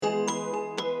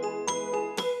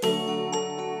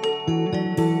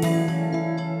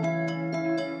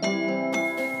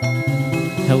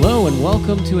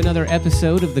Welcome to another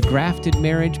episode of the Grafted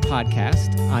Marriage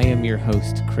Podcast. I am your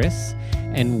host, Chris,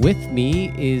 and with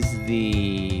me is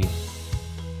the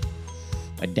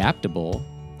adaptable...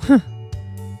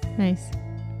 Nice.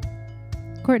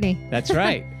 Courtney. That's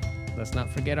right. Let's not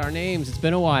forget our names. It's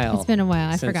been a while. It's been a while.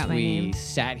 I forgot my name. name. Since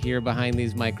we sat here behind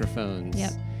these microphones.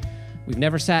 Yep. We've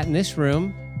never sat in this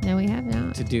room. No, we have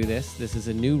not. To do this. This is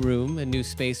a new room, a new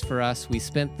space for us. We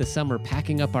spent the summer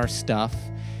packing up our stuff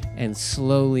and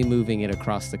slowly moving it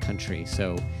across the country.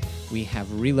 So we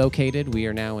have relocated. We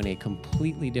are now in a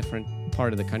completely different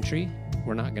part of the country.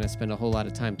 We're not going to spend a whole lot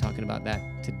of time talking about that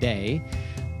today,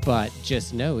 but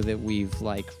just know that we've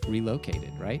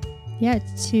relocated, right? Yeah,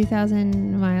 it's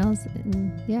 2,000 miles.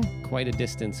 Yeah. Quite a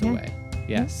distance away.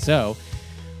 Yeah. So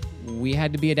we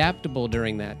had to be adaptable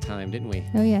during that time, didn't we?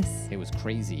 Oh, yes. It was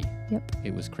crazy. Yep.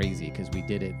 It was crazy because we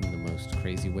did it in the most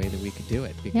crazy way that we could do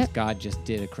it because God just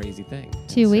did a crazy thing.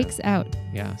 2 weeks out.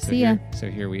 Yeah. So See ya.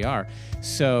 Here we are.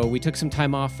 So we took some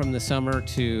time off from the summer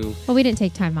to... Well, we didn't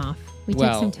take time off. We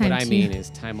took some time what I mean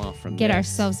is time off from get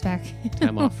ourselves back.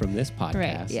 Time off from this podcast.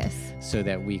 Right, yes. So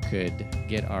that we could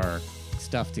get our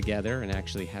stuff together and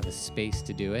actually have a space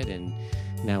to do it. And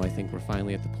now I think we're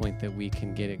finally at the point that we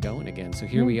can get it going again. So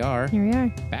here we are. Here we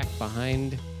are. Back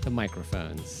behind the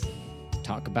microphones to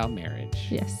talk about marriage.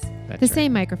 Yes. That's the right.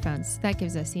 same microphones. That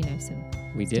gives us, some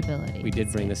stability. We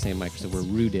did bring the same microphones. So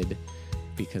we're rooted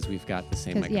because we've got the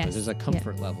same microphones. Yes. There's a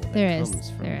comfort level that comes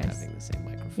from having the same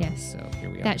microphones. Yes. So here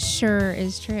we are. That sure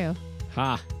is true.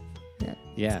 Ha.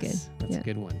 Yes. That's a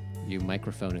good one. You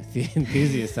microphone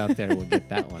enthusiasts out there will get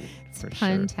that one for sure.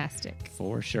 Fantastic.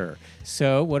 For sure.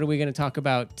 So what are we going to talk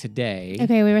about today?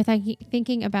 Okay, we were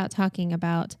thinking about talking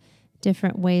about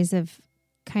different ways of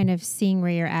kind of seeing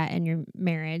where you're at in your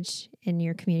marriage, in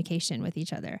your communication with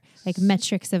each other. Like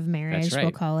metrics of marriage, That's right.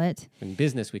 We'll call it. In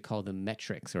business, we call them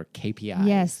metrics or KPIs.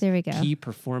 Yes, there we go. Key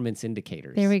performance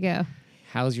indicators. There we go.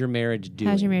 How's your marriage doing?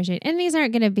 How's your marriage doing? And these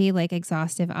aren't going to be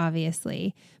exhaustive,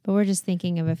 obviously, but we're just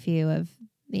thinking of a few of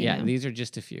these are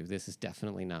just a few. This is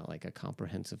definitely not a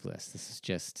comprehensive list. This is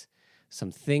just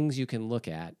some things you can look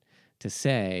at to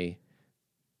say,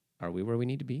 are we where we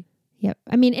need to be? Yep.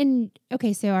 I mean,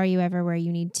 so are you ever where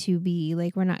you need to be?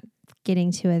 We're not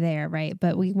getting to it there, right?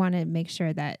 But we want to make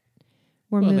sure that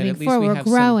we're moving forward, we're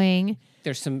growing.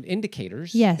 There's some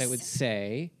indicators that would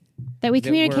say that we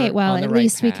communicate well. At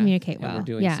least we communicate well. We're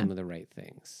doing some of the right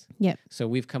things. Yep. So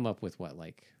we've come up with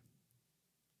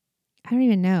I don't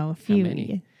even know. How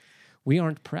many? We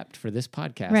aren't prepped for this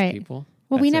podcast, right. people.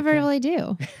 Well, we never really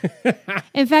do.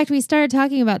 In fact, we started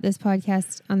talking about this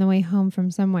podcast on the way home from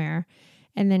somewhere,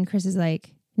 and then Chris is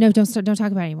like, "No, don't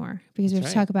talk about it anymore because we have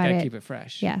to talk about it. Keep it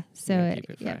fresh. Yeah, so keep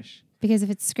it fresh. Because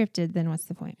if it's scripted, then what's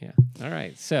the point? Yeah. All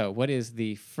right. So, what is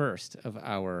the first of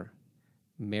our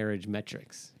marriage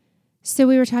metrics? So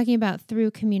we were talking about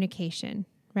through communication,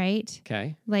 right?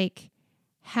 Okay.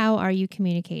 How are you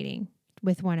communicating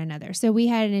with one another? So we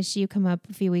had an issue come up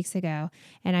a few weeks ago,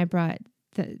 and I brought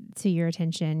to your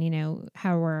attention,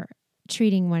 how we're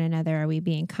treating one another. Are we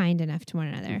being kind enough to one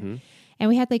another? Mm-hmm. And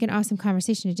we had an awesome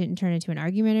conversation. It didn't turn into an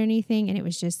argument or anything. And it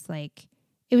was just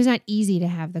it was not easy to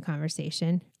have the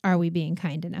conversation. Are we being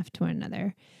kind enough to one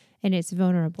another? And it's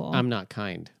vulnerable. I'm not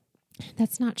kind.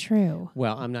 That's not true.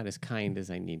 Well, I'm not as kind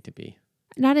as I need to be.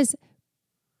 Not as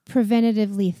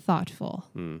preventatively thoughtful.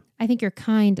 I think you're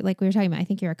kind, like we were talking about, I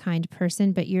think you're a kind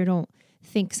person, but you don't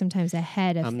think sometimes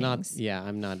ahead of things.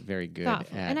 I'm not very good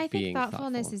thoughtful. at and I think being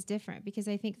thoughtfulness thoughtful. is different because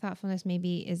I think thoughtfulness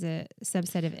maybe is a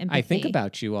subset of empathy. I think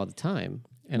about you all the time,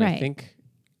 and I think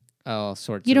all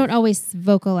sorts You don't always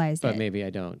vocalize it. But maybe I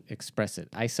don't express it.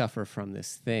 I suffer from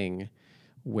this thing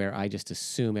where I just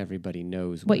assume everybody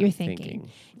knows what you're I'm thinking.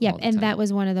 Yep, and that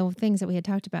was one of the things that we had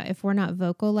talked about. If we're not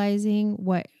vocalizing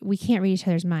we can't read each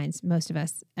other's minds, most of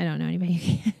us. I don't know anybody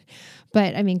who can.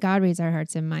 But I mean, God reads our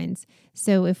hearts and minds.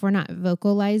 So if we're not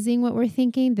vocalizing what we're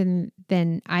thinking,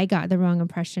 then I got the wrong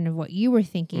impression of what you were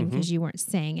thinking because you weren't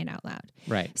saying it out loud.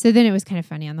 Right. So then it was kind of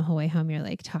funny on the whole way home. You're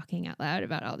talking out loud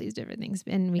about all these different things.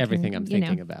 And everything I'm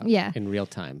thinking about in real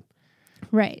time.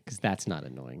 Right. Because that's not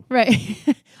annoying. Right.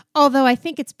 Although I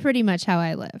think it's pretty much how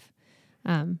I live.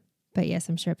 But yes,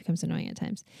 I'm sure it becomes annoying at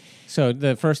times. So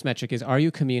the first metric is, are you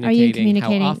communicating?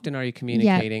 How often are you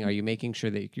communicating? Yeah. Are you making sure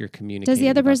that you're communicating? Does the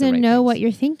other person know what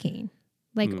you're thinking?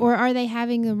 Like, or are they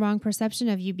having the wrong perception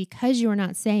of you because you're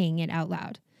not saying it out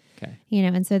loud? Okay. You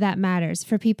know, and so that matters.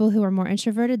 For people who are more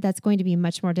introverted, that's going to be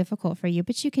much more difficult for you,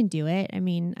 but you can do it. I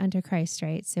mean, under Christ,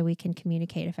 right? So we can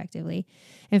communicate effectively.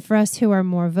 And for us who are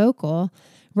more vocal,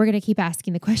 we're going to keep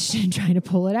asking the question and trying to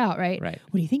pull it out, right? Right.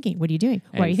 What are you thinking? What are you doing?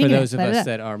 And what are you thinking? For those of us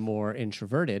that are more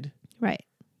introverted, right,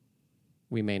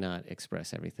 we may not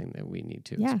express everything that we need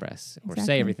to Yeah, express or exactly.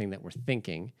 say everything that we're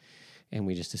thinking. And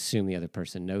we just assume the other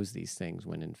person knows these things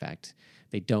when in fact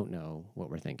they don't know what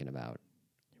we're thinking about.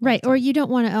 Right. Or you don't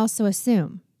want to also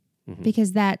assume Mhm.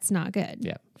 because that's not good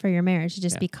Yeah. for your marriage to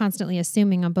just Yeah. be constantly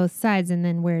assuming on both sides. And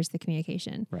then where's the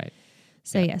communication? Right.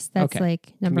 So Yeah. yes, that's Okay.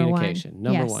 like number one. Communication.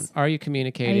 Number Yes. one. Are you Are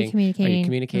communicating? you communicating? Are you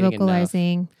communicating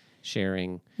Vocalizing? enough?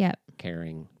 Sharing. Yep.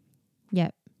 Caring.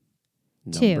 Yep.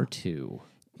 Number two.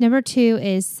 Number two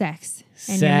is sex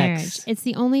and your marriage. Sex. It's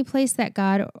the only place that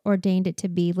God ordained it to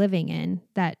be living in.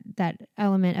 That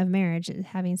element of marriage,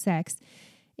 having sex,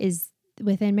 is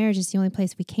within marriage. It's the only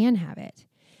place we can have it.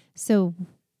 So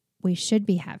we should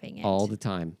be having it All the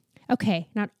time. Okay,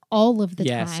 not all of the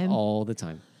Yes, time. all the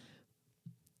time.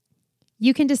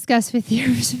 You can discuss with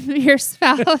your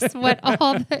spouse what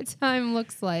all the time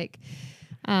looks like.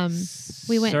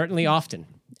 We went Certainly often.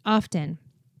 often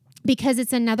because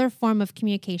it's another form of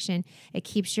communication. It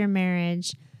keeps your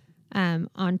marriage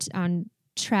on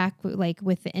track, like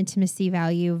with the intimacy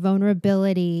value,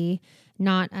 vulnerability,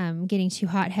 not getting too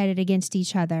hot-headed against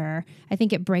each other. I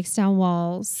think it breaks down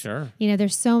walls. Sure. You know,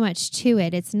 there's so much to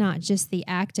it. It's not just the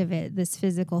act of it, this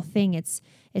physical thing. It's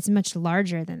much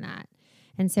larger than that.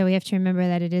 And so we have to remember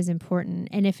that it is important.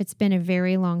 And if it's been a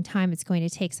very long time, it's going to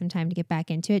take some time to get back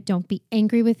into it. Don't be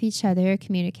angry with each other.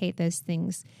 Communicate those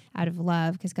things out of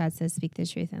love, because God says, speak the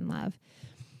truth in love.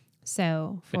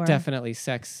 So, But definitely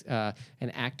sex, an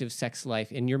active sex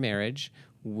life in your marriage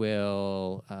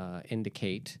will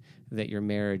indicate that your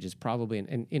marriage is probably,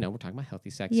 and you know, we're talking about healthy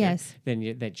sex. Yes. Here,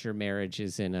 then that your marriage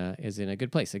is in a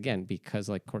good place. Again, because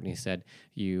like Courtney said,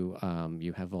 you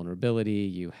have vulnerability,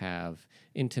 you have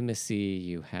intimacy,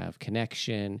 you have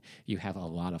connection, you have a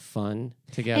lot of fun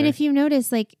together. And if you notice,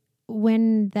 like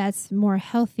when that's more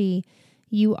healthy,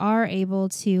 you are able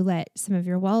to let some of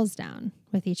your walls down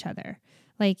with each other.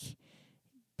 Like,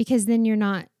 because then you're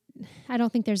not, I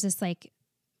don't think there's this like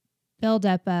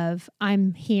buildup of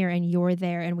I'm here and you're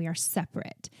there and we are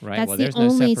separate. Right. That's Well, the there's no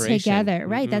only separation. together,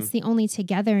 right? That's the only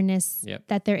togetherness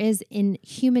that there is in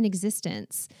human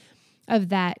existence of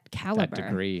that caliber. That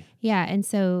degree. Yeah. And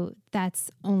so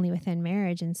that's only within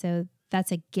marriage. And so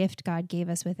that's a gift God gave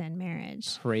us within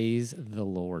marriage. Praise the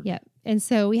Lord. Yep. And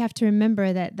so we have to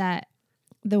remember that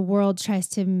the world tries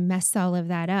to mess all of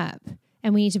that up,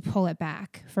 and we need to pull it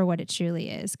back for what it truly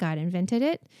is. God invented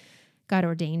it. God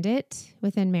ordained it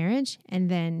within marriage, and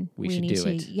then we should need do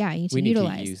to, it. yeah, you need We to need to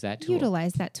utilize use that tool.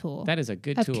 Utilize that tool. That is a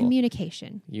good of tool.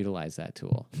 Communication. Utilize that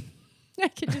tool. I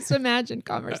can just imagine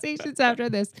conversations after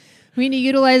this. We need to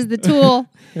utilize the tool.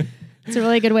 It's a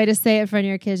really good way to say it in front of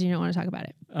your kids. You don't want to talk about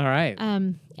it. All right.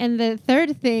 And the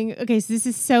third thing, okay, so this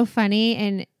is so funny,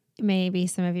 and maybe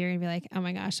some of you are gonna be like, "Oh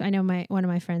my gosh, I know one of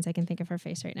my friends. I can think of her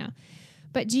face right now."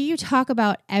 But do you talk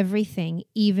about everything,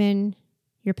 even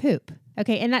your poop?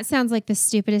 Okay, and that sounds like the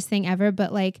stupidest thing ever,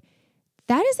 but like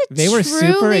that is a They were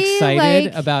super truly, excited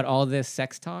like, about all this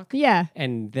sex talk. Yeah.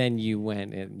 And then you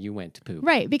went to poop.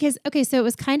 Right, because okay, so it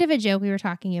was kind of a joke. We were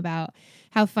talking about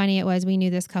how funny it was. We knew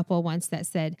this couple once that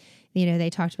said, you know, they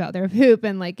talked about their poop,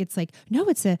 and like it's like, no,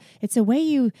 it's a way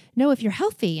you know if you're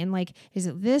healthy, and like, is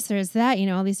it this or is that? You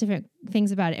know, all these different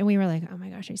things about it. And we were like, oh my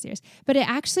gosh, are you serious? But it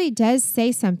actually does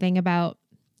say something about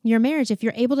your marriage if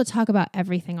you're able to talk about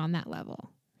everything on that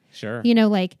level. Sure. You know,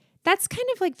 like that's kind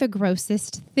of like the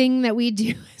grossest thing that we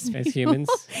do as humans.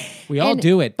 We all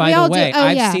do it. By all the way, do. Oh,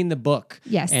 I've yeah. seen the book.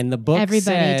 Yes. And the book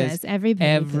Everybody says does.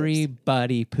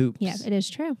 Everybody poops. Yeah, it is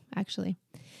true, actually.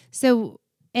 So,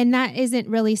 and that isn't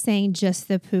really saying just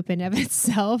the poop in of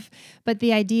itself, but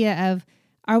the idea of,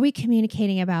 are we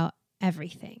communicating about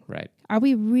everything? Right. Are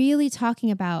we really talking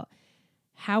about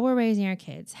how we're raising our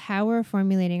kids, how we're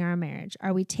formulating our marriage?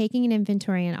 Are we taking an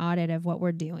inventory and audit of what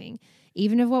we're doing,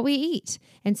 even of what we eat?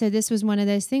 And so this was one of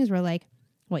those things where like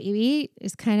what you eat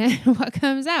is kind of what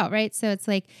comes out, right? So it's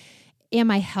like, am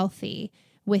I healthy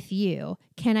with you?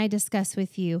 Can I discuss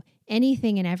with you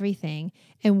anything and everything?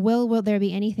 And will there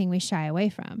be anything we shy away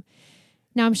from?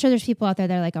 Now, I'm sure there's people out there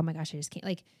that are like, oh my gosh, I just can't,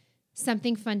 like,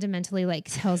 something fundamentally like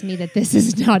tells me that this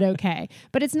is not okay.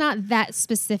 But it's not that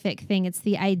specific thing. It's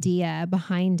the idea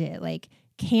behind it. Like,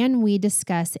 can we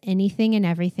discuss anything and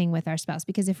everything with our spouse?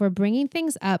 Because if we're bringing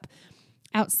things up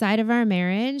outside of our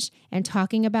marriage and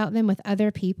talking about them with other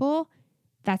people,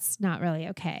 that's not really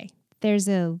okay. There's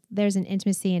an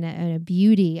intimacy and a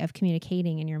beauty of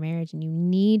communicating in your marriage, and you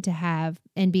need to have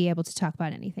and be able to talk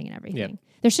about anything and everything. Yep.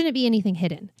 There shouldn't be anything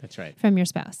hidden. That's right. From your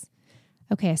spouse.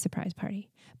 Okay, a surprise party.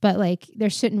 But like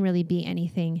there shouldn't really be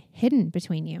anything hidden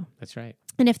between you. That's right.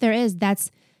 And if there is,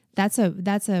 that's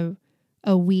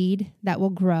a weed that will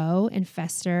grow and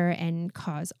fester and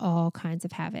cause all kinds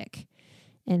of havoc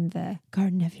in the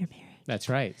garden of your marriage. That's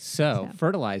right. So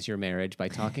fertilize your marriage by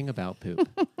talking about poop.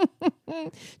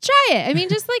 Try it. I mean,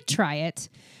 just like try it,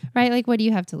 right? Like, what do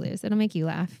you have to lose? It'll make you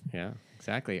laugh. Yeah,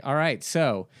 exactly. All right.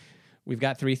 So we've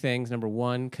got 3 things. Number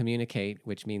 1, communicate,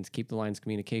 which means keep the lines of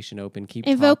communication open. Keep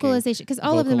and talking. Vocalization, because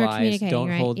all of them are communicating, Don't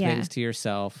right? hold things to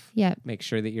yourself. Yep. Make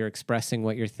sure that you're expressing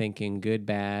what you're thinking, good,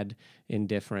 bad,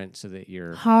 indifferent, so that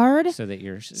you're hard. So that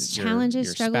your challenges,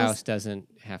 your struggles. spouse doesn't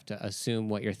have to assume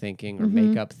what you're thinking or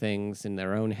make up things in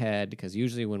their own head. Because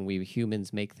usually when we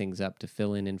humans make things up to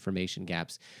fill in information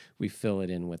gaps, we fill it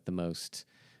in with the most,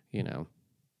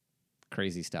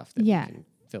 crazy stuff that we can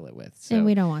fill it with. So and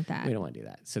we don't want that. We don't want to do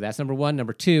that. So that's number 1.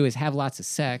 Number 2 is have lots of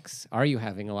sex. Are you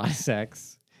having a lot of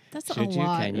sex? That's Should a you?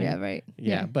 lot. Can you? Yeah, right.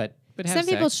 Yeah, but have some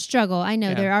people sex. struggle. I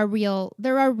know there are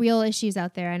real issues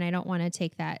out there, and I don't want to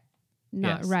take that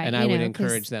not right. And I would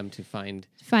encourage them to find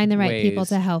the right people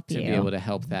to help you. To be able to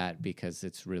help that, because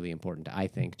it's really important, I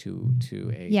think,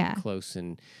 to a close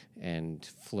and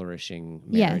flourishing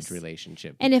marriage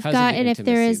relationship. And if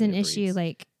there is an issue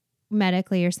like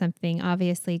medically or something,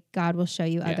 obviously God will show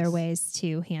you other ways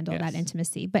to handle that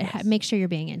intimacy. But make sure you're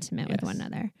being intimate with one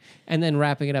another. And then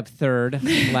wrapping it up, third,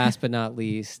 last but not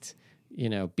least,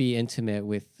 be intimate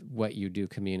with what you do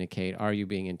communicate. Are you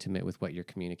being intimate with what you're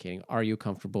communicating? Are you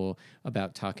comfortable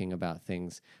about talking about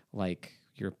things like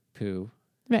your poo?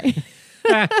 Right.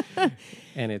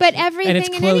 and it's everything and it's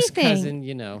and close anything.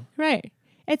 cousin, Right.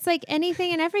 It's like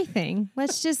anything and everything.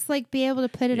 Let's just be able to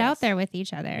put it out there with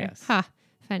each other. Yes. Ha.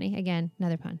 Funny. Again,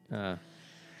 another pun.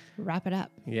 Wrap it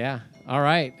up. Yeah. All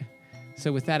right.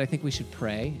 So with that, I think we should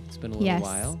pray. It's been a little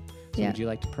while. So would you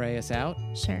like to pray us out?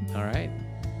 Sure. All right.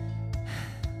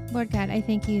 Lord God, I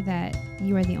thank you that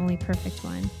you are the only perfect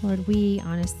one. Lord, we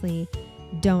honestly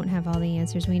don't have all the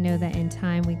answers. We know that in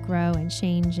time we grow and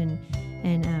change and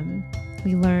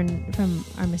we learn from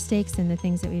our mistakes and the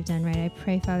things that we've done right. I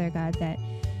pray, Father God, that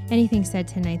anything said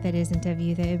tonight that isn't of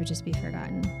you, that it would just be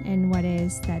forgotten. And what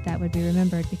is, that would be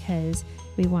remembered, because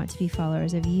we want to be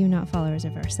followers of you, not followers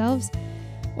of ourselves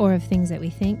or of things that we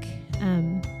think.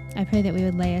 I pray that we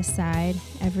would lay aside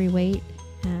every weight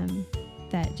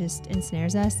that just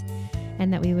ensnares us,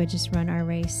 and that we would just run our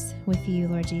race with you,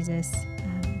 Lord Jesus,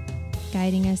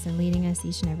 guiding us and leading us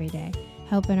each and every day.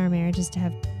 Help in our marriages to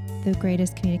have the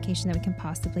greatest communication that we can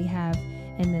possibly have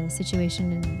in the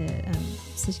situation and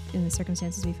in the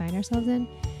circumstances we find ourselves in.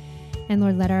 And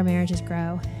Lord, let our marriages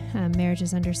grow. Marriage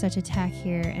is under such attack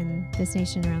here in this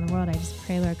nation and around the world. I just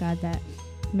pray, Lord God, that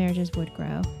marriages would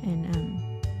grow and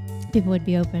people would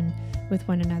be open with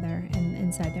one another and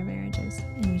inside their marriages.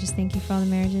 And we just thank you for all the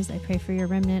marriages. I pray for your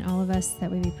remnant, all of us,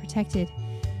 that we be protected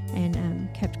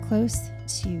and kept close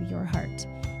to your heart,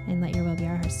 and let your will be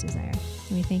our heart's desire.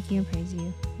 And we thank you and praise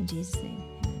you in Jesus' name.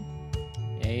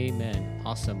 Amen. Amen.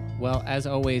 Awesome. Well, as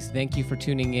always, thank you for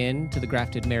tuning in to the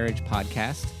Grafted Marriage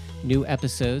Podcast. New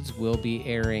episodes will be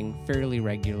airing fairly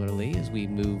regularly as we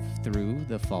move through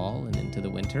the fall and into the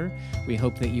winter. We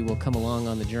hope that you will come along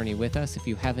on the journey with us. If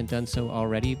you haven't done so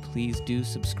already, please do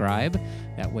subscribe.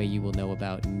 That way you will know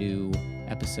about new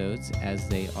episodes as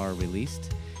they are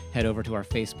released. Head over to our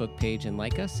Facebook page and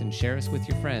like us and share us with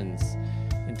your friends.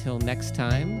 Until next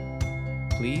time,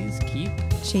 please keep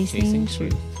chasing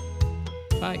truth.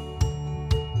 Bye.